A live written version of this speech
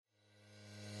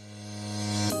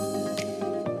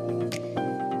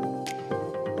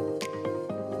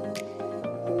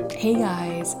Hey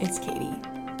guys, it's Katie,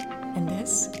 and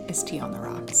this is Tea on the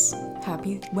Rocks.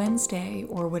 Happy Wednesday,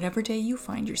 or whatever day you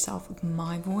find yourself with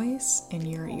my voice in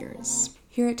your ears.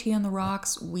 Here at Tea on the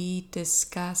Rocks, we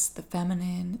discuss the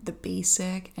feminine, the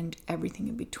basic, and everything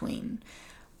in between.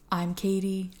 I'm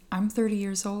Katie, I'm 30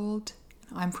 years old,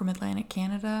 I'm from Atlantic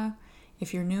Canada.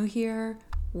 If you're new here,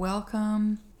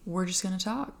 welcome. We're just gonna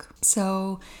talk.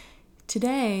 So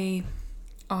today,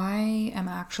 I am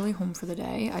actually home for the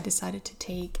day. I decided to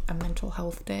take a mental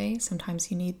health day.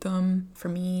 Sometimes you need them. For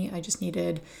me, I just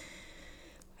needed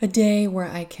a day where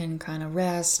I can kind of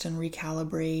rest and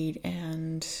recalibrate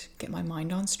and get my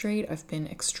mind on straight. I've been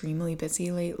extremely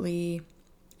busy lately,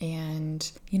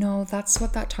 and that's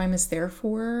what that time is there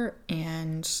for,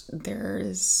 and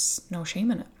there's no shame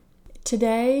in it.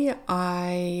 Today,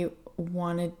 I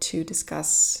wanted to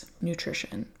discuss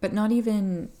nutrition, but not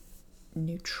even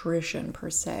nutrition per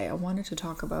se. I wanted to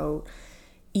talk about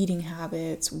eating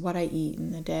habits, what I eat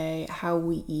in the day, how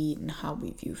we eat, and how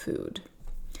we view food.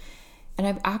 And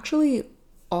I've actually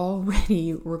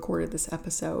already recorded this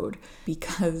episode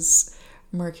because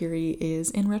Mercury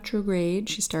is in retrograde.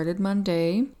 She started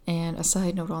Monday. And a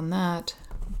side note on that,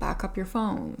 back up your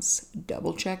phones.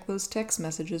 Double check those text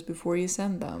messages before you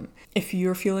send them. If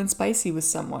you're feeling spicy with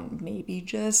someone, maybe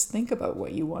just think about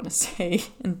what you want to say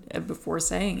before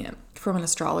saying it. From an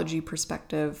astrology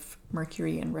perspective,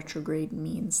 Mercury in retrograde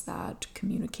means that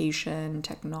communication,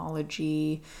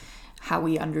 technology, how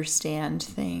we understand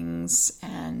things,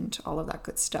 and all of that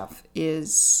good stuff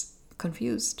is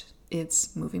confused.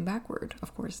 It's moving backward.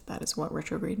 Of course, that is what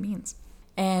retrograde means.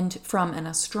 And from an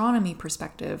astronomy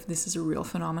perspective, this is a real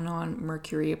phenomenon.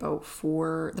 Mercury,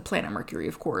 the planet Mercury,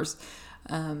 of course,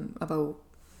 about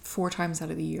 4 times out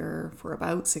of the year for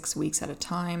about 6 weeks at a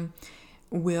time,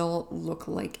 will look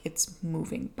like it's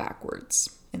moving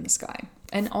backwards in the sky.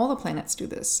 And all the planets do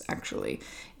this, actually.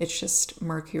 It's just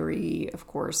Mercury, of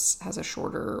course, has a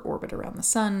shorter orbit around the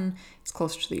sun. It's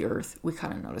closer to the Earth. We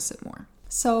kind of notice it more.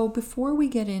 So before we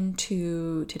get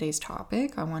into today's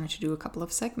topic, I wanted to do a couple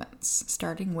of segments,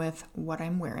 starting with what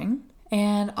I'm wearing.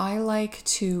 And I like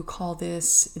to call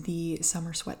this the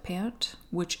summer sweatpant,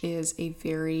 which is a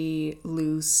very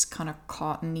loose, kind of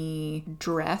cottony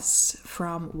dress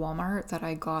from Walmart that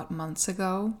I got months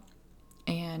ago.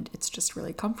 And it's just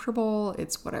really comfortable.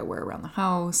 It's what I wear around the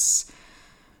house.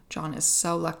 John is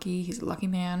so lucky. He's a lucky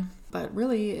man. But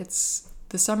really, it's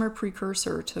the summer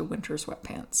precursor to winter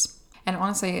sweatpants. And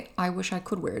honestly, I wish I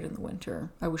could wear it in the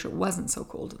winter. I wish it wasn't so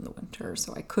cold in the winter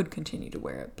so I could continue to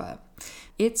wear it. But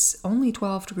it's only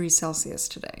 12 degrees Celsius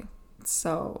today.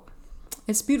 So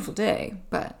it's a beautiful day,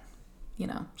 but,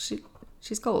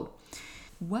 she's cold.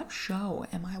 What show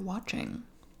am I watching?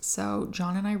 So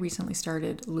John and I recently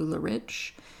started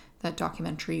LuLaRich, that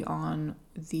documentary on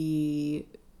the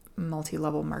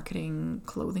multi-level marketing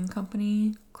clothing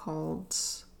company called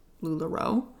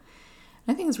LuLaRoe.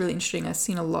 I think it's really interesting. I've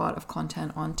seen a lot of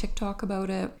content on TikTok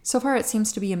about it. So far, it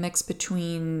seems to be a mix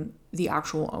between the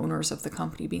actual owners of the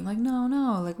company being like,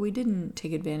 no, we didn't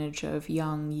take advantage of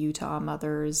young Utah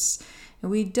mothers, and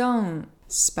we don't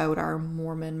spout our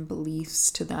Mormon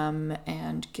beliefs to them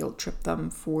and guilt trip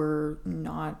them for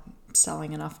not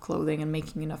selling enough clothing and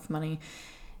making enough money.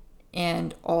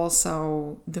 And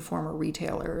also the former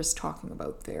retailers talking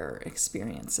about their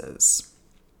experiences.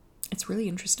 It's really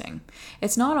interesting.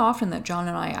 It's not often that John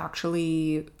and I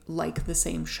actually like the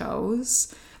same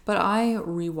shows, but I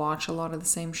rewatch a lot of the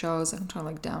same shows. I'm talking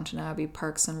like Downton Abbey,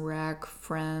 Parks and Rec,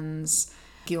 Friends,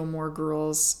 Gilmore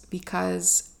Girls,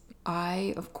 because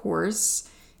I, of course,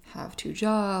 have 2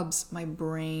 jobs. My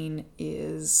brain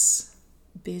is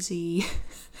busy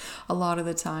a lot of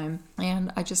the time,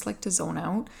 and I just like to zone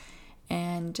out.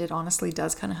 And it honestly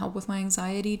does kind of help with my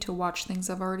anxiety to watch things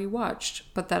I've already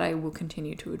watched, but that I will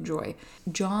continue to enjoy.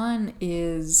 John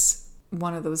is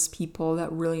one of those people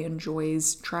that really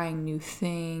enjoys trying new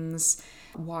things,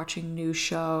 watching new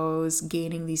shows,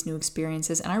 gaining these new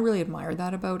experiences. And I really admire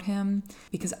that about him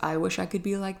because I wish I could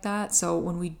be like that. So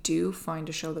when we do find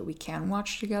a show that we can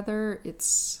watch together,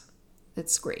 it's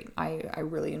great. I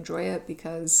really enjoy it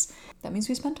because that means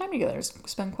we spend time together,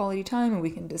 spend quality time, and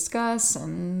we can discuss,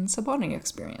 and it's a bonding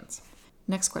experience.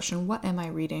 Next question, what am I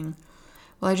reading?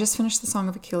 Well, I just finished The Song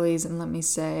of Achilles, and let me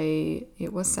say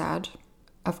it was sad.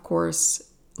 Of course,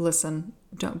 listen,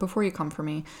 before you come for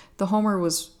me, the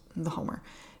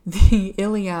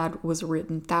Iliad was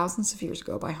written thousands of years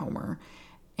ago by Homer,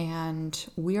 and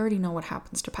we already know what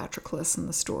happens to Patroclus in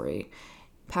the story.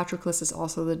 Patroclus is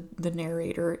also the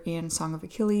narrator in Song of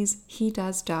Achilles. He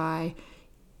does die.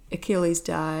 Achilles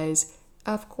dies.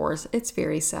 Of course, it's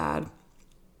very sad.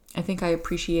 I think I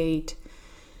appreciate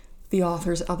the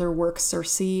author's other work,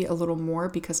 Circe, a little more,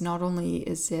 because not only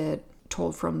is it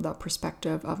told from the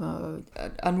perspective of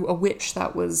a witch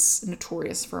that was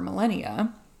notorious for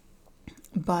millennia,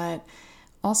 but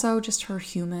also just her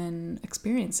human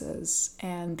experiences.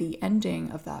 And the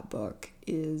ending of that book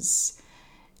is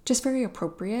just very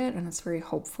appropriate, and it's very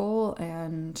hopeful,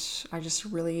 and I just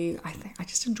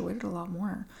enjoyed it a lot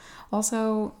more.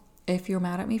 Also, if you're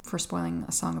mad at me for spoiling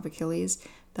A Song of Achilles,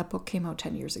 that book came out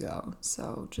 10 years ago,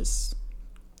 so just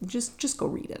go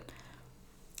read it.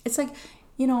 It's like,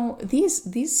 you know, this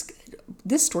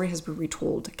story has been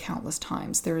retold countless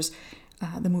times. There's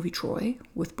the movie Troy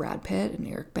with Brad Pitt and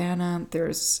Eric Bana.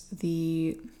 There's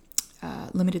the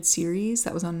limited series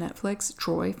that was on Netflix,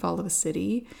 Troy, Fall of a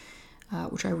City,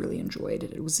 which I really enjoyed.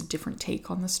 It was a different take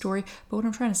on the story. But what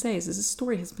I'm trying to say is this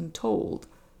story has been told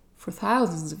for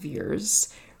thousands of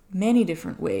years, many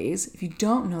different ways. If you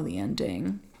don't know the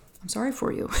ending, I'm sorry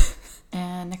for you.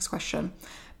 And next question.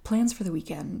 Plans for the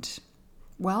weekend.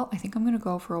 Well, I think I'm going to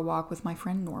go for a walk with my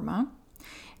friend Norma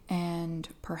and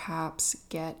perhaps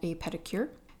get a pedicure.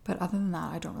 But other than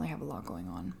that, I don't really have a lot going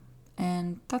on.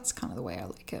 And that's kind of the way I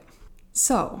like it.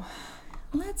 So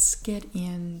let's get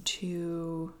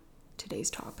into today's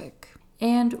topic.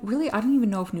 And really, I don't even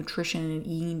know if nutrition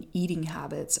and eating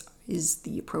habits is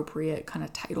the appropriate kind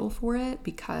of title for it,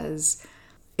 because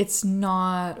it's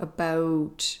not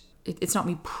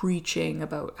me preaching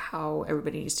about how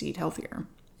everybody needs to eat healthier.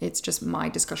 It's just my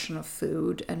discussion of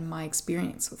food and my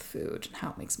experience with food and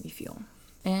how it makes me feel.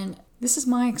 And this is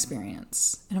my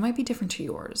experience, and it might be different to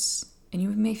yours. And you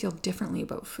may feel differently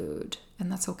about food,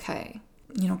 and that's okay.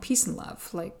 You know, peace and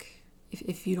love. Like,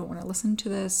 if you don't want to listen to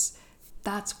this,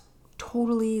 that's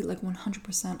totally, like,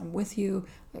 100% I'm with you.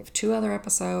 I have 2 other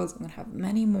episodes. I'm going to have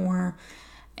many more.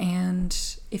 And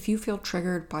if you feel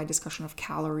triggered by discussion of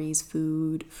calories,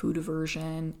 food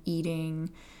aversion, eating,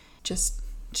 just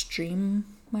stream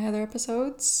my other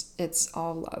episodes. It's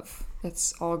all love.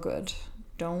 It's all good.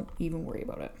 Don't even worry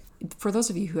about it. For those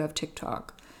of you who have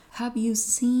TikTok, have you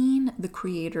seen the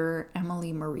creator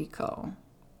Emily Mariko?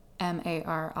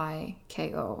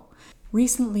 Mariko.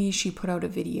 Recently, she put out a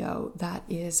video that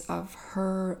is of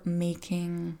her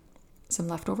making some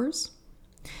leftovers,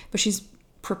 but she's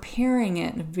preparing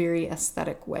it in a very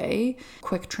aesthetic way.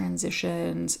 Quick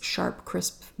transitions, sharp,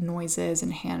 crisp noises,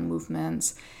 and hand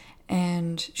movements.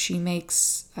 And she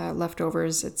makes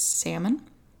leftovers. It's salmon,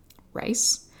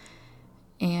 rice,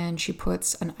 and she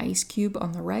puts an ice cube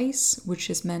on the rice, which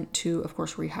is meant to, of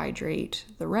course, rehydrate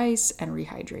the rice and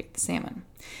rehydrate the salmon.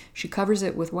 She covers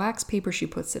it with wax paper. She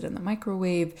puts it in the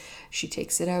microwave. She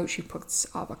takes it out. She puts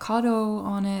avocado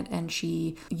on it, and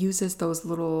she uses those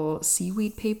little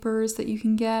seaweed papers that you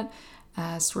can get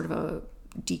as sort of a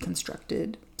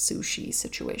deconstructed sushi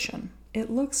situation. It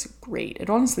looks great. It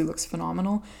honestly looks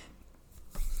phenomenal.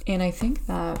 And I think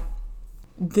that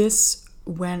this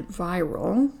went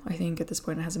viral. I think at this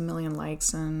point it has 1 million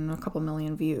likes and a couple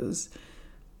million views,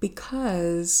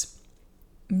 because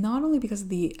not only because of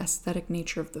the aesthetic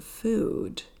nature of the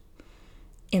food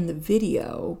in the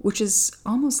video, which is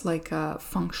almost like a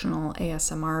functional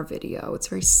ASMR video. It's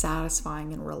very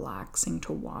satisfying and relaxing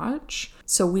to watch.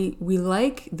 So we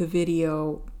like the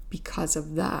video because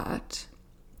of that.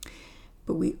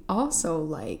 But we also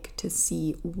like to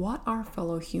see what our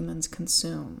fellow humans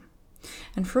consume.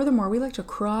 And furthermore, we like to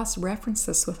cross-reference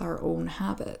this with our own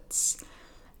habits.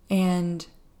 And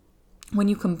when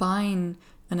you combine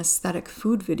an aesthetic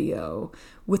food video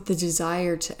with the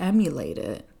desire to emulate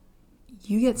it,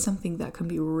 you get something that can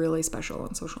be really special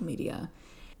on social media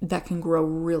that can grow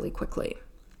really quickly.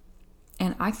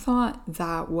 And I thought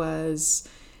that was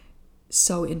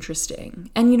so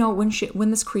interesting. And you know,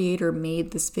 when this creator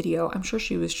made this video, I'm sure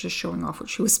she was just showing off what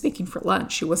she was making for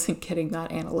lunch. She wasn't getting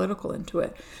that analytical into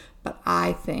it. But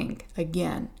I think,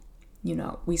 again, you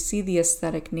know, we see the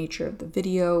aesthetic nature of the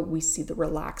video, we see the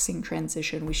relaxing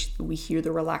transition, we hear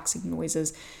the relaxing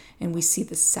noises, and we see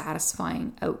the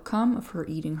satisfying outcome of her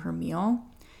eating her meal.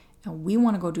 And we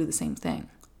want to go do the same thing.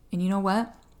 And you know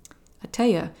what? I tell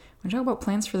you, when I talk about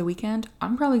plans for the weekend,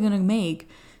 I'm probably going to make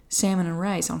salmon and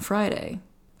rice on Friday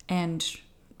and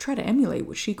try to emulate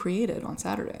what she created on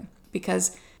Saturday,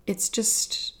 because it's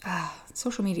just,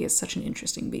 social media is such an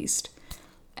interesting beast.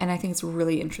 And I think it's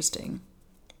really interesting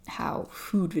how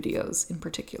food videos in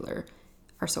particular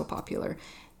are so popular.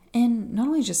 And not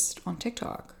only just on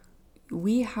TikTok,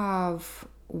 we have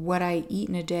what I eat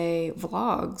in a day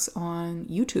vlogs on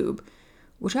YouTube,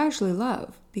 which I actually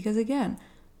love, because again,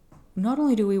 not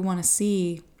only do we want to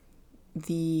see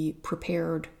the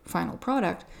prepared final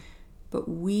product, but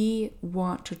we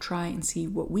want to try and see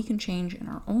what we can change in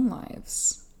our own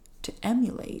lives to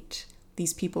emulate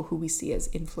these people who we see as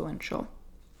influential.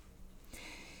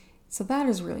 So that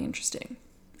is really interesting.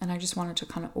 And I just wanted to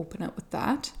kind of open it with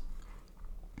that.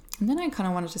 And then I kind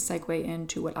of wanted to segue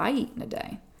into what I eat in a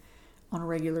day on a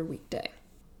regular weekday.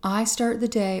 I start the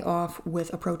day off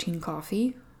with a protein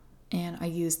coffee, and I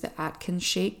use the Atkins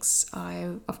shakes.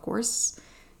 Of course,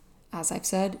 as I've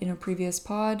said in a previous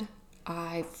pod,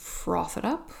 I froth it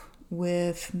up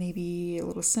with maybe a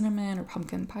little cinnamon or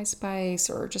pumpkin pie spice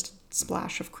or just a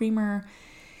splash of creamer.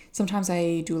 Sometimes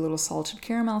I do a little salted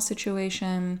caramel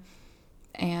situation,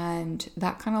 and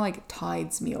that kind of like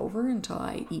tides me over until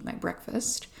I eat my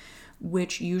breakfast,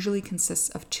 which usually consists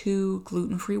of 2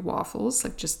 gluten-free waffles,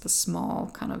 like just the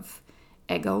small kind of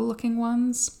Eggo looking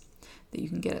ones that you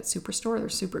can get at Superstore. They're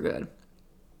super good.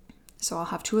 So I'll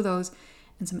have 2 of those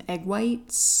and some egg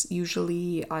whites.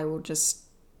 Usually I will just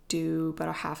do about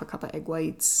a half a cup of egg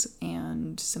whites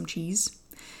and some cheese.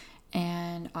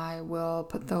 And I will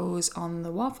put those on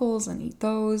the waffles and eat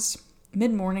those.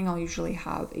 Mid-morning, I'll usually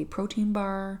have a protein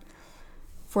bar.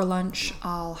 For lunch,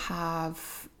 I'll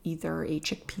have either a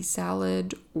chickpea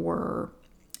salad or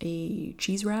a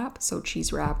cheese wrap. So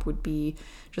cheese wrap would be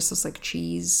just those like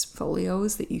cheese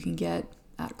folios that you can get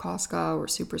at Costco or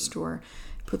Superstore.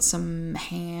 Put some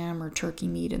ham or turkey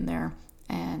meat in there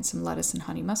and some lettuce and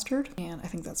honey mustard, and I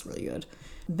think that's really good.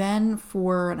 Then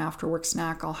for an after work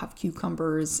snack, I'll have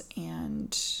cucumbers,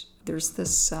 and there's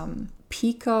this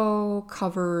pico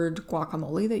covered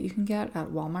guacamole that you can get at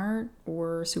Walmart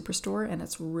or Superstore, and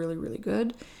it's really, really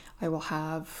good. I will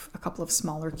have a couple of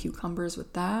smaller cucumbers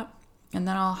with that, and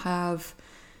then I'll have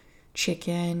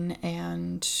chicken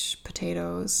and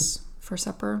potatoes for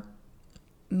supper.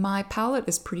 My palate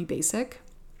is pretty basic,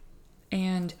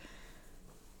 and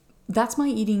that's my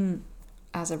eating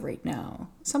as of right now.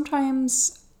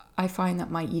 Sometimes I find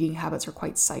that my eating habits are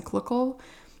quite cyclical.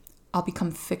 I'll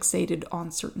become fixated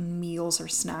on certain meals or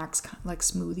snacks, like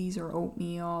smoothies or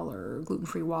oatmeal or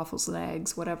gluten-free waffles,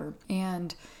 eggs, whatever.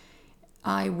 And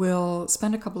I will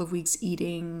spend a couple of weeks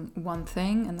eating one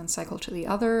thing and then cycle to the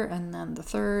other and then the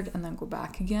third and then go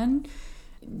back again.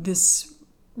 This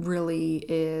really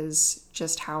is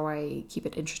just how I keep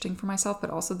it interesting for myself, but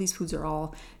also these foods are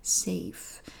all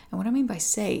safe. And what I mean by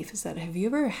safe is that, have you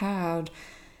ever had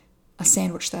a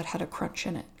sandwich that had a crunch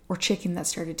in it, or chicken that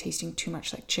started tasting too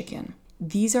much like chicken?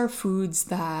 These are foods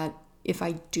that if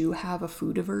I do have a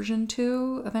food aversion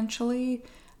to eventually,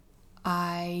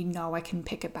 I know I can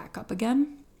pick it back up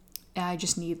again. I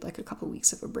just need like a couple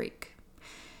weeks of a break.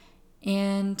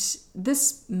 And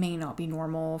this may not be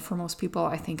normal for most people.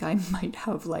 I think I might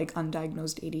have like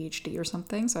undiagnosed ADHD or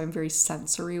something. So I'm very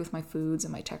sensory with my foods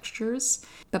and my textures.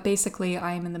 But basically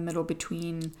I'm in the middle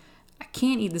between, I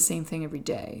can't eat the same thing every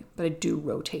day, but I do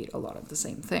rotate a lot of the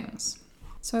same things.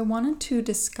 So I wanted to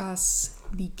discuss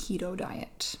the keto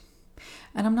diet.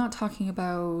 And I'm not talking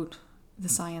about the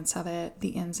science of it, the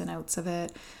ins and outs of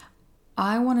it.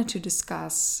 I wanted to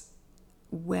discuss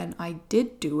when I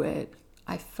did do it,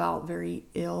 I felt very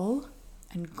ill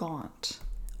and gaunt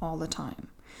all the time.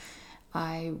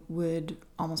 I would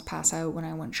almost pass out when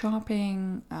I went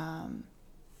shopping.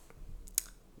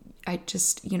 I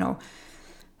just,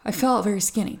 I felt very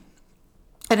skinny.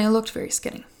 And I looked very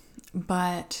skinny.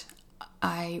 But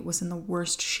I was in the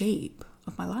worst shape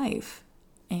of my life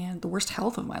and the worst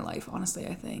health of my life, honestly,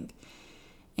 I think.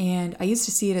 And I used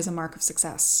to see it as a mark of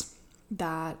success,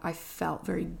 that I felt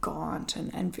very gaunt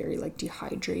and very like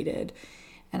dehydrated.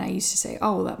 And I used to say,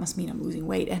 oh, well, that must mean I'm losing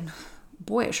weight. And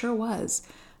boy, it sure was.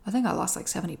 I think I lost like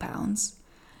 70 pounds.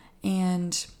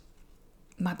 And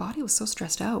my body was so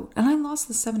stressed out. And I lost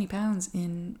the 70 pounds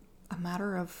in a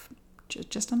matter of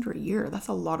just under a year. That's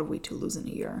a lot of weight to lose in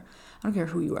a year. I don't care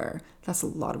who you are. That's a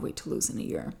lot of weight to lose in a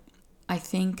year. I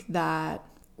think that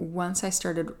once I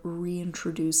started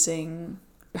reintroducing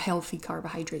healthy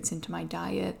carbohydrates into my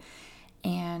diet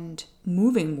and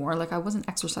moving more, like I wasn't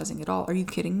exercising at all. Are you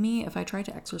kidding me? If I tried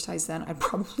to exercise then, I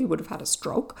probably would have had a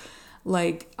stroke.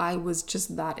 Like I was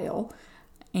just that ill.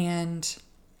 And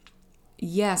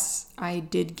yes, I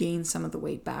did gain some of the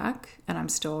weight back and I'm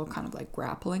still kind of like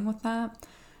grappling with that,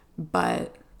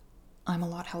 but I'm a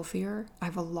lot healthier. I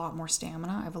have a lot more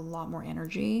stamina. I have a lot more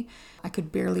energy. I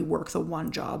could barely work the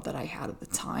one job that I had at the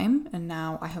time. And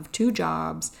now I have 2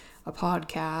 jobs, a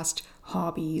podcast,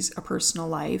 hobbies, a personal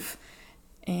life,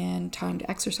 and time to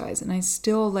exercise. And I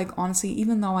still, like, honestly,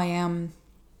 even though I am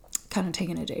kind of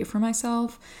taking a day for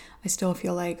myself, I still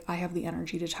feel like I have the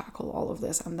energy to tackle all of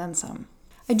this and then some.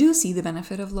 I do see the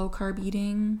benefit of low carb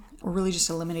eating, or really just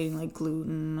eliminating like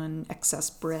gluten and excess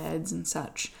breads and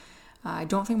such. I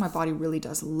don't think my body really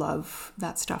does love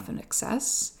that stuff in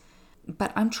excess.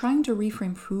 But I'm trying to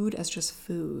reframe food as just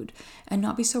food and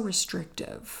not be so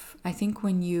restrictive. I think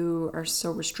when you are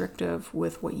so restrictive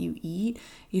with what you eat,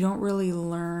 you don't really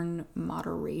learn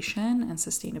moderation and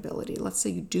sustainability. Let's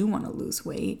say you do want to lose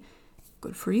weight.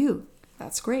 Good for you.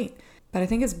 That's great. But I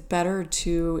think it's better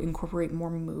to incorporate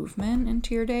more movement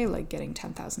into your day, like getting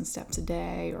 10,000 steps a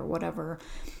day or whatever.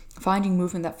 Finding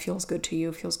movement that feels good to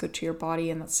you, feels good to your body,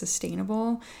 and that's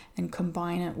sustainable, and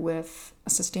combine it with a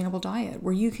sustainable diet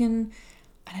where you can,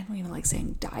 and I don't even like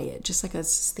saying diet, just like a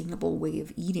sustainable way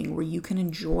of eating where you can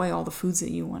enjoy all the foods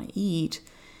that you want to eat,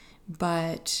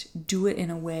 but do it in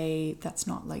a way that's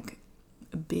not like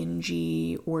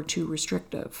bingey or too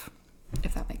restrictive,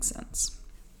 if that makes sense.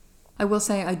 I will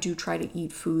say I do try to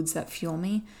eat foods that fuel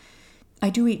me. I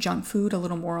do eat junk food a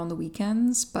little more on the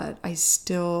weekends, but I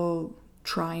still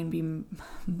try and be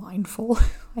mindful.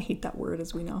 I hate that word,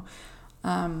 as we know.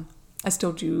 I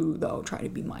still do, though, try to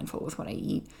be mindful with what I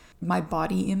eat. My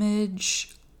body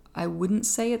image, I wouldn't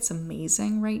say it's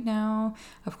amazing right now.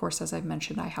 Of course, as I've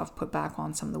mentioned, I have put back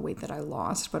on some of the weight that I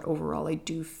lost, but overall I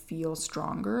do feel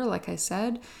stronger. Like I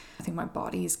said, I think my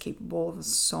body is capable of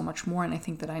so much more, and I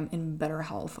think that I'm in better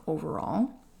health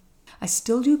overall. I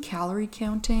still do calorie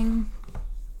counting,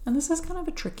 and this is kind of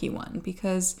a tricky one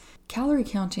because calorie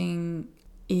counting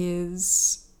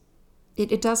is,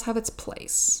 it does have its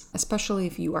place, especially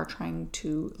if you are trying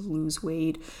to lose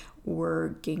weight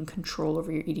or gain control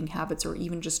over your eating habits, or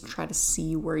even just try to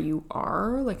see where you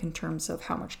are, like in terms of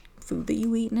how much food that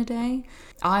you eat in a day.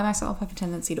 I myself have a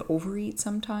tendency to overeat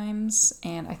sometimes,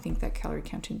 and I think that calorie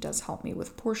counting does help me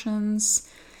with portions.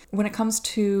 When it comes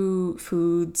to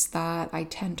foods that I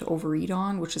tend to overeat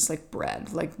on, which is like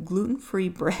bread, like gluten-free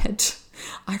bread,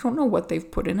 I don't know what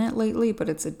they've put in it lately, but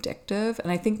it's addictive.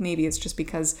 And I think maybe it's just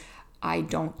because I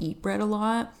don't eat bread a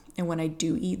lot. And when I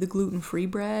do eat the gluten-free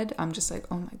bread, I'm just like,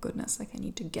 oh my goodness, like I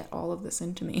need to get all of this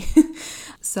into me.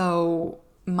 So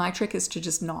my trick is to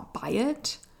just not buy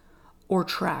it or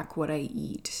track what I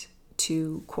eat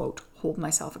to, quote, hold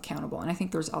myself accountable. And I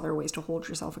think there's other ways to hold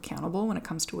yourself accountable when it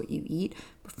comes to what you eat.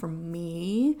 But for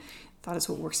me, that is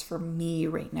what works for me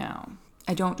right now.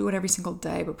 I don't do it every single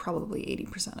day, but probably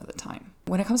 80% of the time.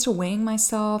 When it comes to weighing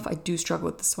myself, I do struggle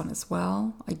with this one as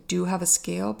well. I do have a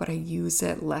scale, but I use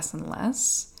it less and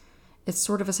less. It's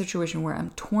sort of a situation where I'm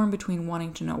torn between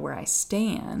wanting to know where I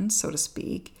stand, so to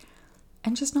speak,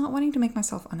 and just not wanting to make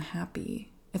myself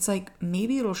unhappy. It's like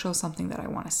maybe it'll show something that I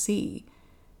want to see,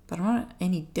 but I'm not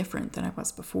any different than I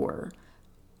was before.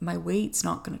 My weight's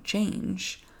not going to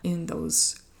change in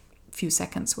those few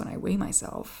seconds when I weigh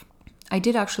myself. I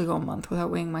did actually go a month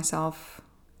without weighing myself,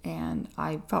 and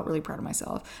I felt really proud of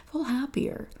myself. I felt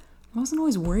happier. I wasn't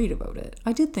always worried about it.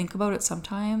 I did think about it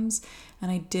sometimes,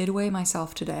 and I did weigh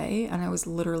myself today, and I was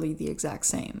literally the exact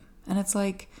same. And it's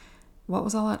like, what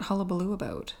was all that hullabaloo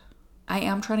about? I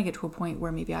am trying to get to a point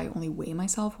where maybe I only weigh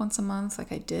myself once a month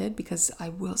like I did, because I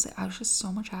will say I was just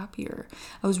so much happier.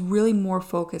 I was really more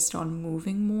focused on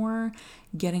moving more,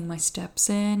 getting my steps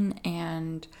in,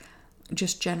 and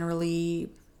just generally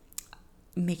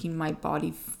making my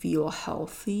body feel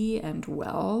healthy and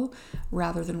well,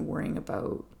 rather than worrying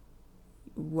about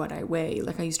what I weigh.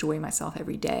 Like I used to weigh myself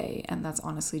every day, and that's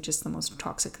honestly just the most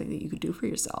toxic thing that you could do for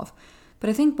yourself. But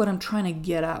I think what I'm trying to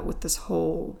get at with this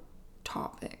whole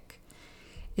topic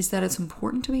is that it's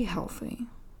important to be healthy,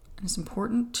 and it's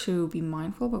important to be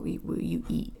mindful about what you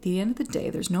eat. At the end of the day,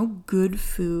 there's no good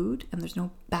food and there's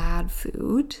no bad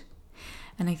food.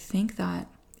 And I think that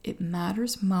it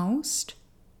matters most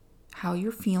how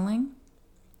you're feeling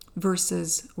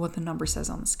versus what the number says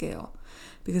on the scale,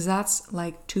 because that's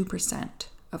like 2%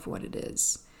 of what it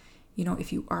is. You know,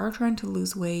 if you are trying to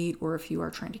lose weight or if you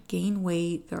are trying to gain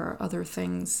weight, there are other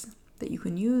things that you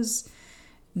can use: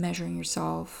 measuring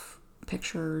yourself,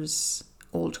 pictures,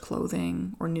 old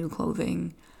clothing or new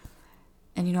clothing.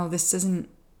 And you know,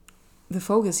 the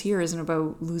focus here isn't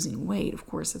about losing weight. Of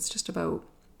course, it's just about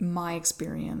my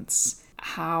experience,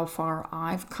 how far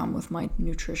I've come with my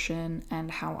nutrition,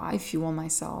 and how I fuel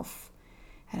myself,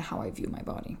 and how I view my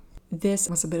body. This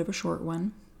was a bit of a short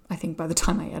one. I think by the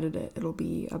time I edit it, it'll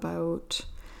be about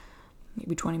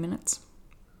maybe 20 minutes.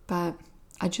 But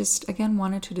I just, again,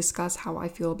 wanted to discuss how I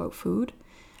feel about food,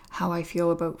 how I feel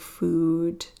about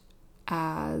food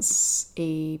as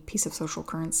a piece of social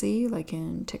currency, like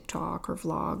in TikTok or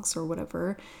vlogs or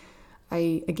whatever.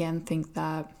 I, again, think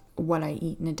that what I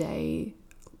eat in a day,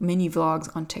 mini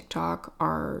vlogs on TikTok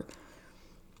are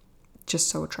just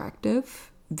so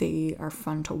attractive. They are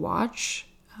fun to watch,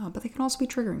 but they can also be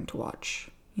triggering to watch.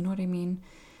 You know what I mean?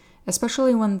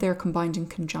 Especially when they're combined in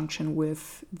conjunction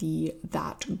with the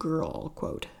that girl,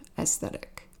 quote,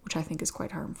 aesthetic, which I think is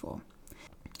quite harmful.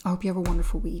 I hope you have a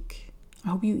wonderful week. I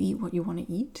hope you eat what you want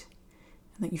to eat,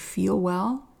 and that you feel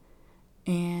well,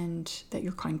 and that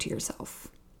you're kind to yourself.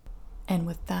 And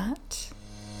with that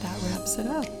wraps it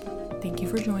up. Thank you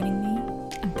for joining me,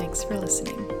 and thanks for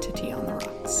listening to Tea on the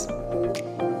Rocks.